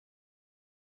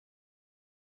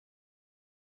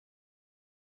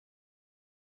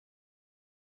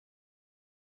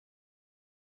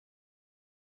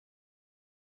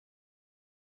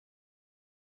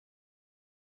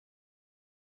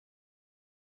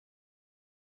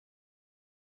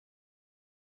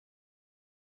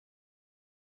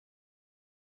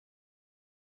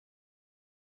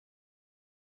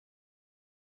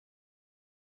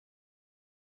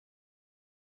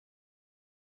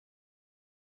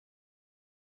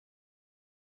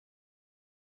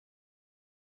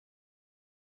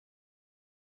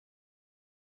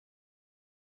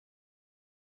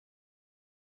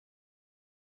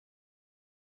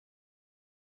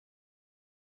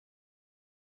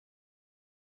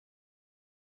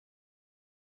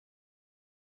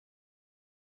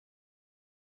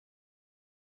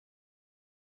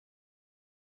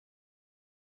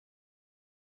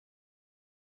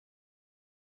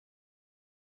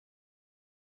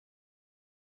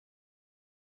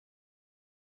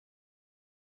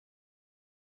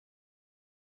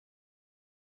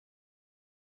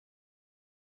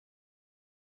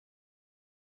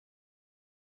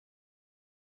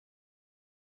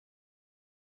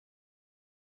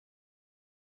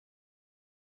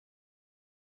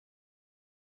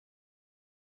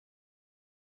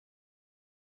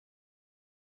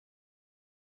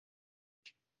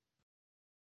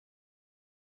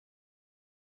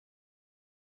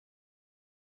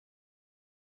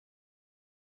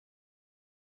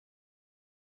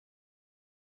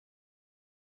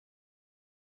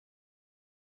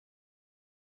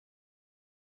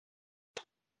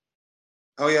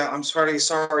 Oh yeah, I'm very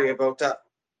sorry about that.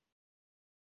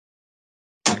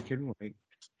 I can wait.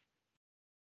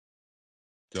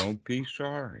 Don't be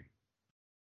sorry.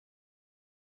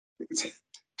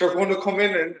 They're going to come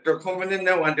in, and they're coming in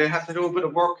now, and they have to do a bit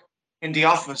of work in the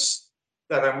office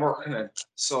that I'm working in.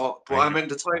 So, but I'm in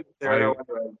the time there now.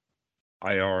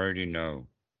 I already know.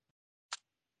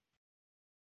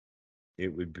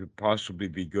 It would possibly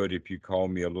be good if you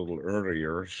called me a little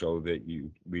earlier so that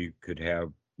we could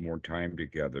have more time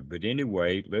together. But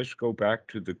anyway, let's go back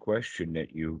to the question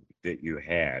that you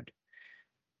had.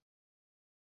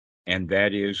 And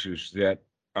that is that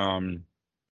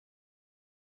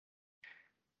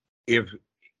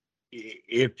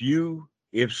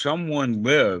if someone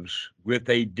lives with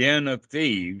a den of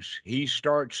thieves, he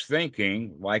starts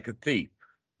thinking like a thief.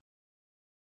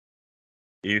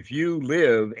 If you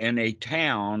live in a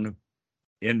town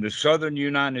in the southern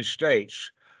United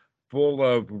States full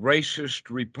of racist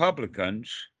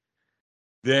Republicans,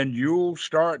 then you'll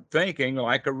start thinking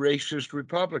like a racist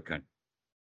Republican.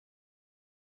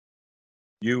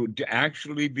 You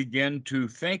actually begin to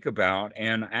think about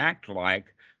and act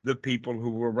like the people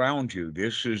who are around you.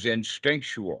 This is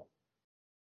instinctual.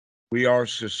 We are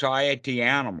society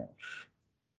animals,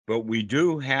 but we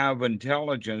do have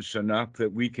intelligence enough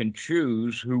that we can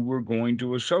choose who we're going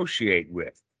to associate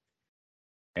with.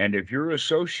 And if you're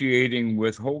associating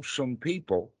with wholesome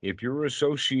people, if you're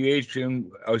associating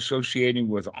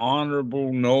with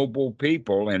honorable, noble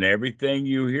people, and everything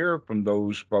you hear from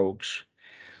those folks,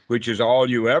 which is all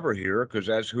you ever hear, because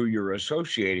that's who you're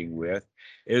associating with,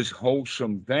 is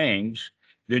wholesome things,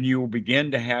 then you will begin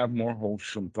to have more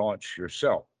wholesome thoughts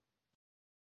yourself.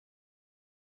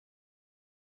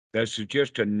 That's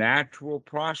just a natural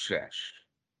process.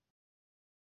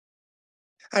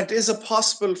 And is it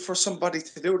possible for somebody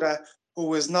to do that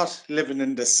who is not living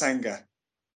in the Sangha?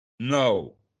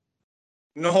 No,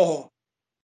 No.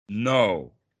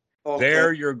 no. Okay.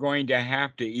 There you're going to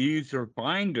have to either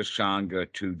find a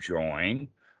Sangha to join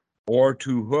or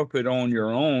to hoof it on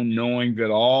your own, knowing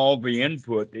that all the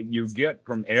input that you get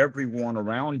from everyone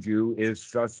around you is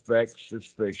suspect,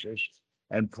 suspicious,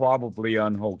 and probably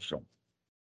unwholesome.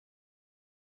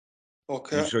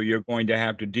 Okay. And so you're going to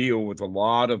have to deal with a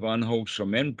lot of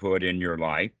unwholesome input in your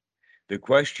life. The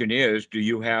question is, do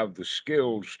you have the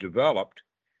skills developed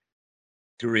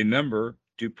to remember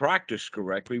to practice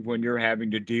correctly when you're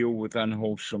having to deal with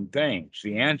unwholesome things?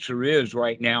 The answer is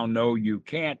right now, no, you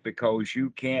can't, because you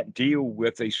can't deal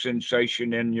with a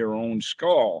sensation in your own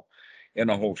skull in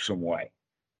a wholesome way.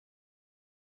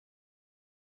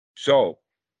 So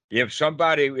if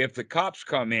the cops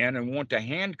come in and want to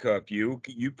handcuff you,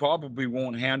 you probably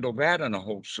won't handle that in a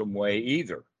wholesome way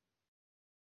either.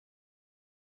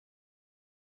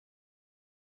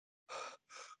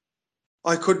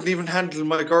 I couldn't even handle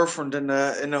my girlfriend in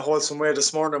a wholesome way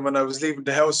this morning when I was leaving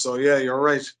the house. So yeah, you're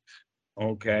right.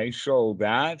 Okay, so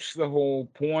that's the whole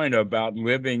point about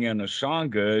living in a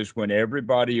Sangha, is when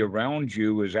everybody around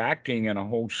you is acting in a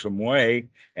wholesome way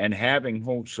and having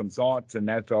wholesome thoughts, and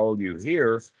that's all you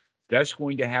hear, that's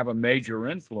going to have a major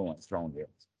influence on you.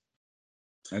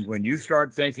 And when you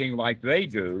start thinking like they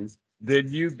do,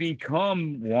 then you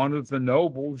become one of the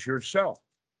nobles yourself.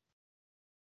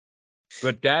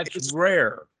 But that's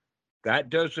rare. That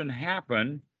doesn't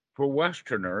happen for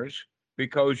Westerners,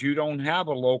 because you don't have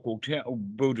a local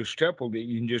Buddhist temple that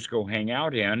you can just go hang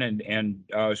out in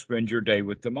and spend your day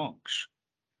with the monks.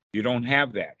 You don't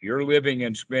have that. You're living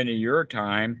and spending your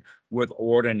time with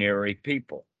ordinary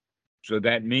people. So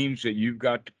that means that you've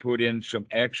got to put in some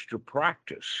extra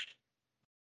practice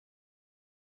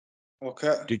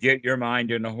to get your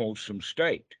mind in a wholesome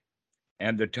state.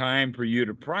 And the time for you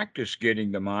to practice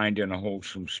getting the mind in a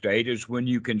wholesome state is when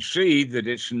you can see that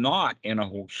it's not in a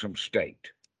wholesome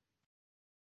state.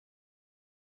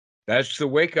 That's the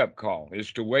wake-up call,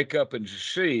 is to wake up and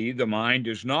see the mind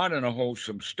is not in a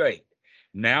wholesome state.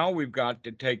 Now we've got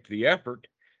to take the effort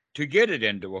to get it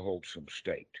into a wholesome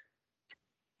state.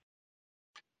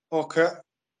 Okay.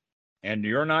 And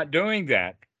you're not doing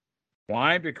that.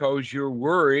 Why? Because you're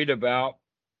worried about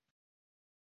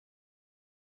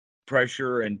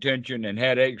pressure and tension and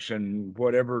headaches and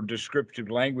whatever descriptive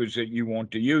language that you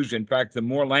want to use. In fact, the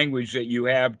more language that you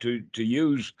have to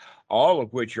use, all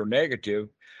of which are negative,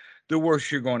 the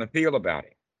worse you're going to feel about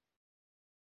it.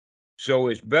 So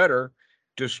it's better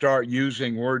to start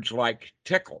using words like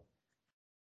tickle,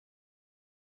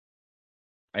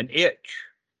 an itch,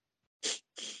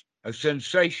 a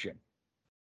sensation.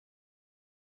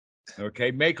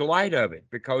 Okay, make light of it,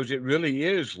 because it really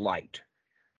is light.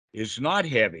 It's not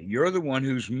heavy. You're the one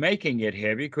who's making it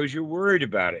heavy because you're worried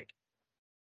about it.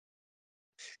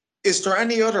 Is there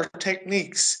any other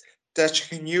techniques that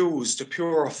you can use to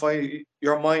purify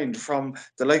your mind from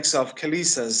the likes of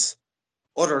Kalisas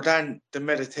other than the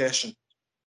meditation?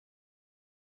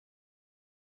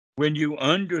 When you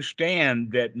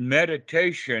understand that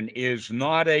meditation is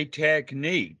not a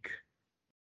technique,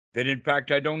 that in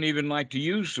fact, I don't even like to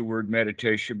use the word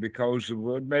meditation, because the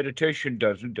word meditation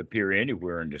doesn't appear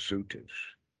anywhere in the suttas.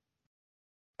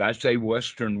 That's a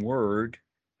Western word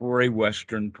for a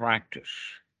Western practice.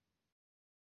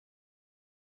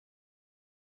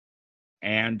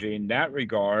 And in that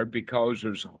regard, because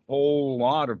there's a whole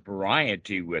lot of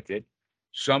variety with it,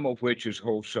 some of which is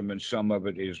wholesome and some of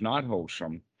it is not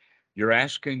wholesome, you're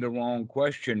asking the wrong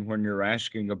question when you're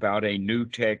asking about a new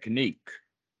technique.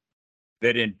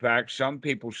 That in fact, some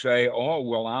people say, oh,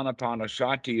 well,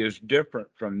 Anapanasati is different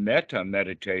from metta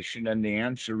meditation. And the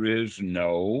answer is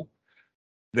no,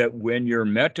 that when your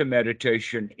metta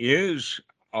meditation is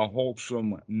a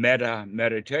wholesome metta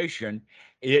meditation,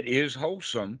 it is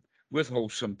wholesome with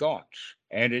wholesome thoughts.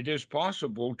 And it is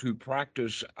possible to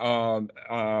practice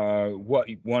what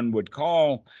one would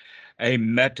call a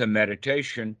metta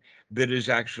meditation that is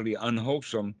actually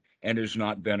unwholesome and is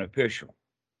not beneficial.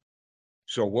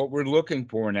 So what we're looking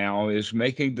for now is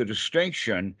making the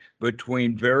distinction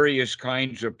between various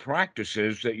kinds of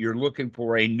practices that you're looking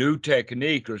for a new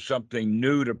technique or something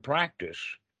new to practice.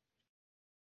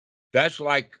 That's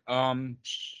like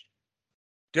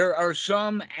there are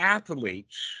some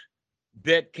athletes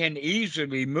that can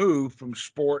easily move from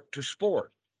sport to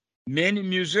sport. Many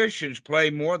musicians play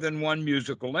more than one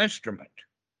musical instrument,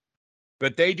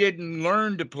 but they didn't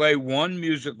learn to play one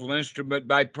musical instrument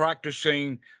by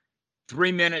practicing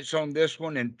 3 minutes on this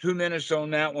one and 2 minutes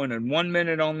on that one and 1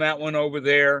 minute on that one over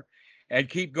there and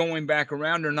keep going back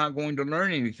around. They're not going to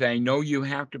learn anything. No, you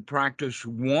have to practice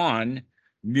one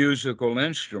musical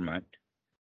instrument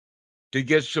to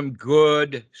get some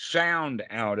good sound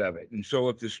out of it. And so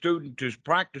if the student is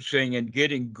practicing and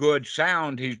getting good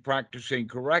sound, he's practicing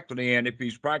correctly. And if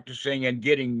he's practicing and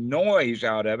getting noise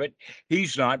out of it,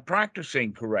 he's not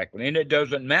practicing correctly. And it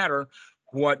doesn't matter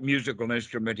what musical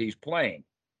instrument he's playing.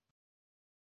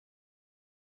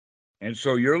 And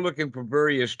so you're looking for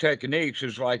various techniques.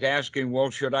 It's like asking, well,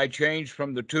 should I change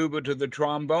from the tuba to the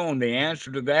trombone? The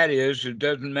answer to that is it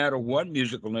doesn't matter what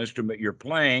musical instrument you're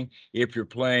playing. If you're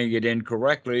playing it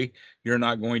incorrectly, you're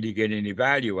not going to get any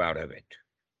value out of it.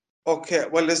 Okay,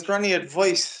 well, is there any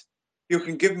advice you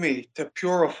can give me to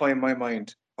purify my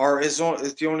mind? Or is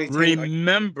the only thing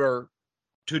Remember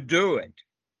to do it.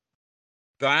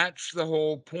 That's the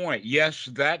whole point. Yes,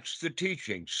 that's the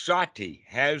teaching. Sati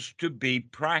has to be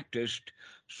practiced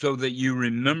so that you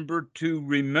remember to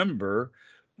remember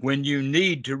when you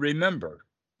need to remember.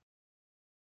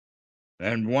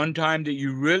 And one time that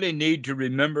you really need to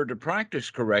remember to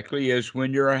practice correctly is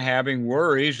when you're having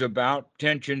worries about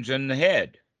tensions in the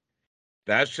head.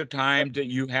 That's the time that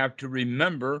you have to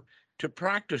remember to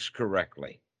practice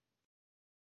correctly.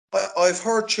 I've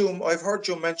heard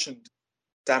you mention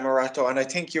Dhammarato, and I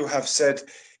think you have said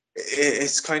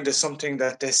it's kind of something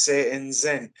that they say in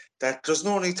Zen, that there's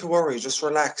no need to worry, just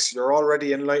relax, you're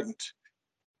already enlightened.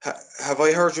 Have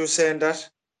I heard you saying that?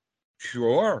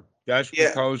 Sure, that's Yeah.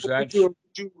 because Would that's, you,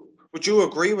 would you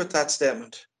agree with that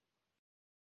statement?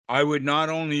 I would not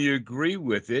only agree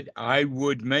with it, I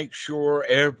would make sure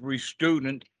every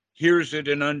student hears it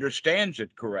and understands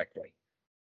it correctly.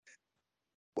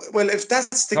 Well, if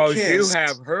that's the Because you case,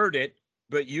 have heard it,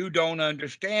 but you don't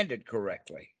understand it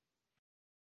correctly.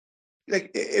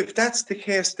 like if that's the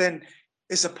case, then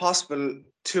is it possible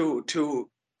to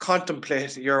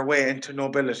contemplate your way into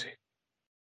nobility?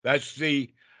 That's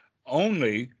the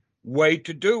only way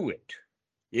to do it.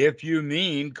 If you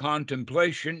mean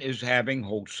contemplation is having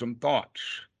wholesome thoughts,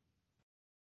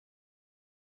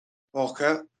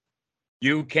 Okay.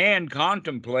 you can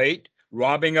contemplate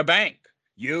robbing a bank.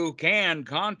 You can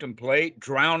contemplate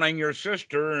drowning your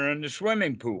sister in the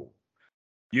swimming pool.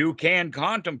 You can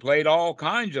contemplate all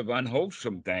kinds of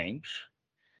unwholesome things.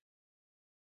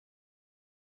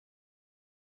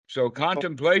 So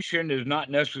contemplation is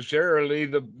not necessarily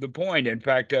the point. In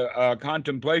fact,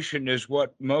 contemplation is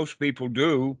what most people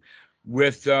do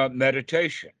with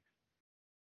meditation.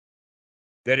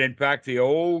 That in fact, the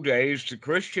old days, the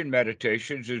Christian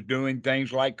meditations is doing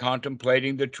things like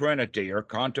contemplating the Trinity or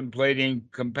contemplating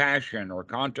compassion or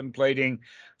contemplating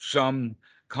some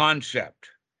concept.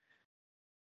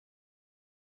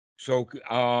 So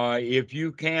if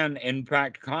you can, in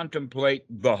fact, contemplate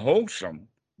the wholesome,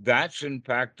 that's in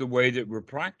fact the way that we're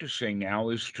practicing now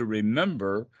is to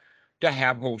remember to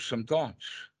have wholesome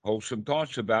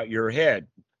thoughts about your head,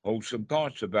 wholesome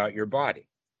thoughts about your body.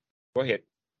 Go ahead.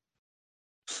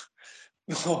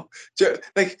 No,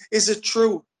 like, is it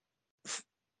true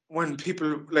when people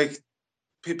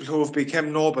who have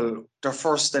become noble, their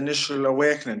first initial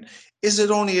awakening, is it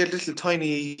only a little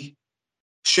tiny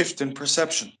shift in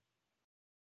perception?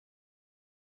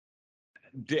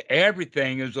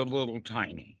 Everything is a little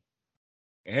tiny.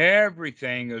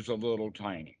 Everything is a little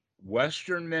tiny.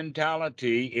 Western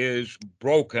mentality is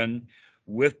broken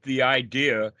with the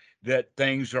idea that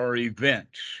things are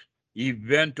events,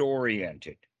 event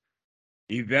oriented.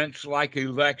 Events like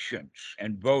elections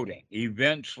and voting,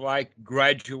 events like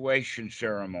graduation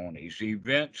ceremonies,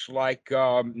 events like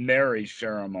marriage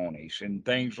ceremonies, and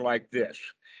things like this.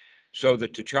 So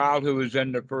that the child who is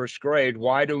in the first grade,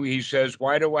 he says,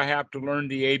 why do I have to learn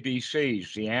the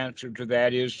ABCs? The answer to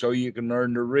that is so you can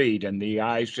learn to read. And the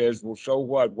I says, well, so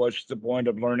what? What's the point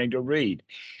of learning to read?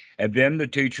 And then the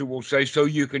teacher will say, so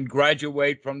you can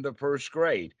graduate from the first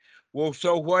grade. Well,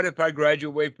 so what if I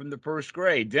graduate from the first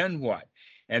grade? Then what?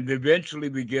 And eventually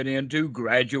we get into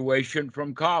graduation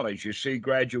from college. You see,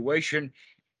 graduation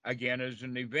again is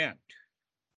an event.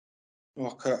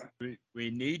 Okay. We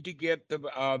need to get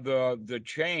the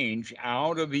change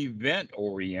out of event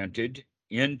oriented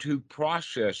into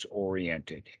process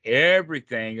oriented.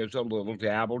 Everything is a little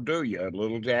dab will do you. A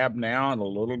little dab now and a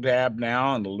little dab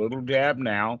now and a little dab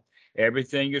now.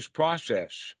 Everything is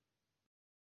process.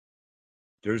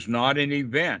 There's not an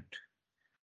event.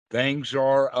 Things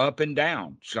are up and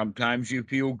down. Sometimes you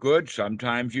feel good,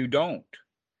 sometimes you don't.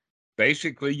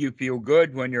 Basically, you feel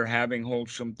good when you're having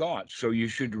wholesome thoughts. So you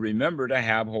should remember to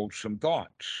have wholesome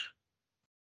thoughts.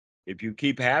 If you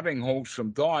keep having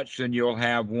wholesome thoughts, then you'll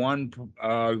have one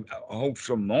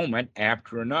wholesome moment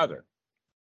after another.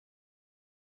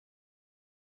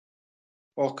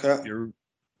 Okay.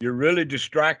 You're really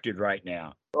distracted right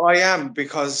now. I am,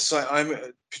 because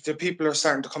the people are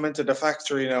starting to come into the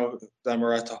factory now,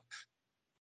 Damoretto.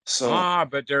 So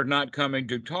But they're not coming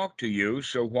to talk to you.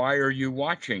 So why are you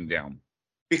watching them?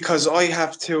 because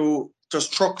there's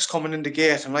trucks coming in the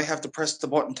gate and I have to press the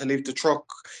button to leave the truck.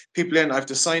 People in, I have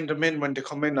to sign them in when they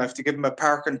come in. I have to give them a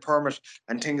parking permit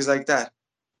and things like that.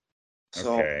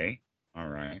 So Okay. All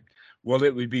right. Well,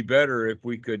 it would be better if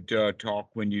we could talk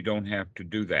when you don't have to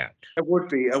do that. it would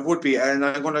be, and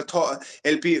I'm going to talk.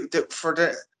 It'll be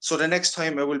so the next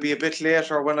time it will be a bit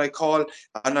later when I call,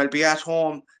 and I'll be at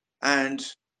home, and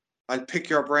I'll pick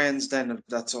your brains then, if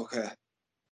that's okay.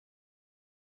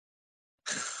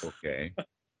 Okay.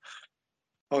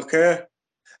 Okay.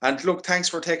 And look, thanks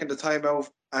for taking the time out,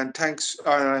 and thanks.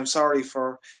 I'm sorry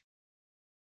for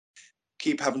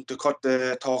keep having to cut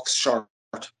the talks short.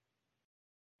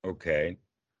 Okay.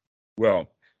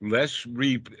 Well, let's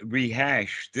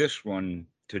rehash this one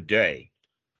today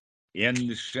in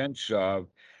the sense of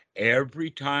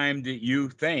every time that you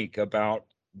think about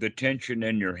the tension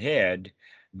in your head,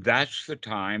 that's the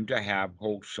time to have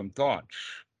wholesome thoughts,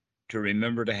 to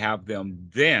remember to have them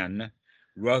then,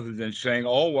 rather than saying,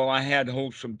 oh, well, I had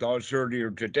wholesome thoughts earlier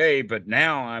today, but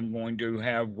now I'm going to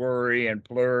have worry and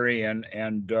flurry and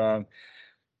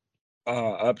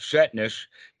upsetness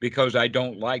because I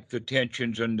don't like the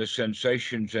tensions and the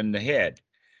sensations in the head.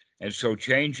 And so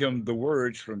change them the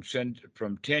words from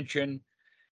tension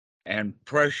and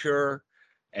pressure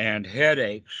and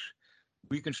headaches.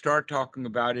 We can start talking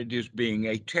about it as being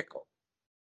a tickle.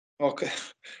 Okay.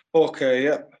 Okay.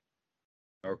 Yeah.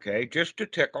 Okay, just a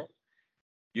tickle.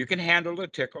 You can handle a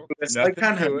tickle. Yes, I Nothing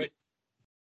can to handle. it.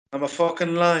 I'm a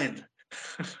fucking lion.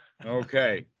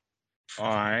 Okay. All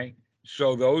right.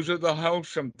 So those are the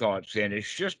wholesome thoughts. And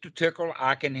it's just a tickle.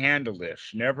 I can handle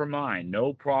this. Never mind.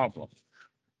 No problem.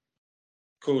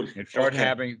 Cool. And start Okay.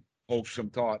 having wholesome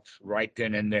thoughts right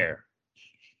then and there.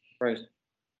 Right.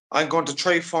 I'm going to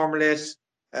try formulate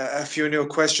a few new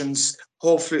questions.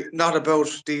 Hopefully, not about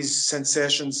these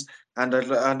sensations. And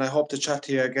I hope to chat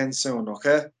to you again soon.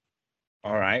 Okay.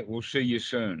 All right. We'll see you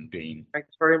soon, Dean.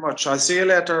 Thanks very much. I'll see you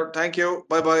later. Thank you.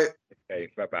 Bye bye. Okay.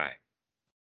 Bye bye.